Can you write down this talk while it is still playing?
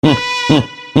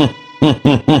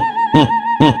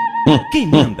Quem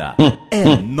manda é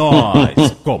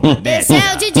nós, comédia. Esse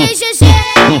é o DJ Gege.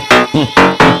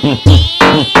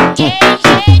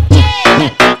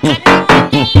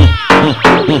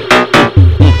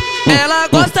 Ela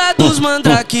gosta dos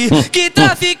mandrake, que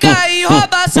trafica e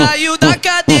rouba. Saiu da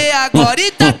cadeia agora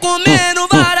e tá comendo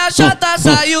varachata.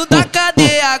 Saiu da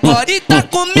cadeia agora e tá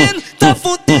comendo, tá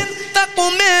fudendo, tá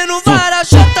comendo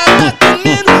varachata. Tá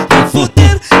comendo, tá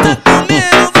fudendo, tá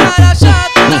comendo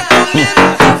varachata. Tá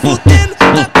comendo, tá fudendo,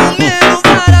 tá comendo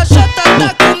varachata. Tá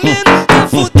comendo, tá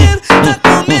fudendo, tá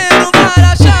comendo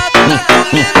varachata. Tá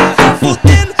comendo, tá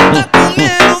fudendo, tá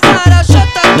comendo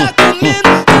varachata. Tá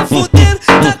comendo, tá fudendo,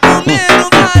 tá comendo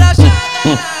varachata.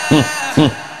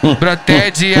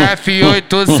 Brotei de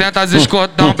F800,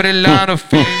 escordão brilhando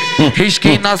firme,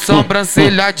 risquinho na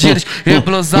sobrancelha, Adidas e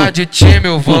blusa de time.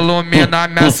 O volume na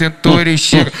minha cintura e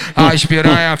chega as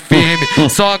piranha firme.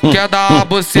 Só quer dar a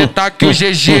buceta que o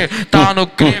Gege tá no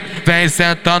crime. Vem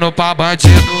sentando pra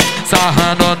bandido,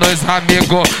 sarrando nos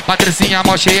amigos. Patricinha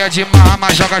mó cheia de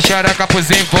marma, joga xereca pros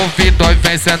envolvidos.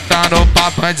 Vem sentando pra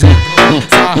bandido,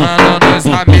 sarrando nos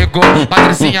amigos.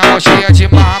 Patricinha mó cheia de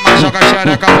marma, joga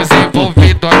xereca pros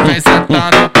envolvidos. Vem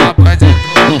sentando pra bandido,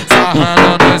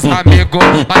 sarrando nos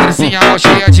amigos. Patricinha mó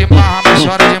cheia de marma,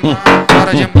 chora de marma,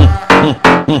 chora de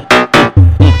marma.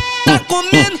 Tá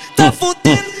comendo, tá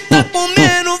fudendo, tá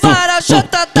comendo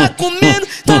varachata. Tá comendo,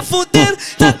 tá fudendo,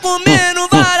 tá comendo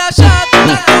varachata.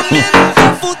 Tá comendo,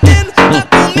 tá fudendo, tá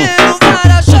comendo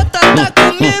varachata. Tá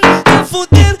comendo, tá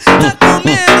fudendo, tá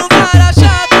comendo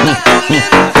varachata. Tá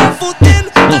comendo, tá fudendo,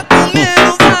 tá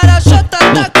comendo varachata.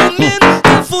 Tá comendo,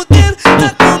 tá fudendo, tá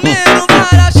comendo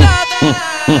varachata.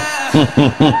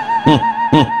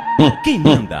 Quem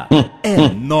manda é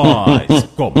nós,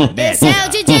 comédia. Esse é o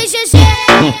DJ Gege.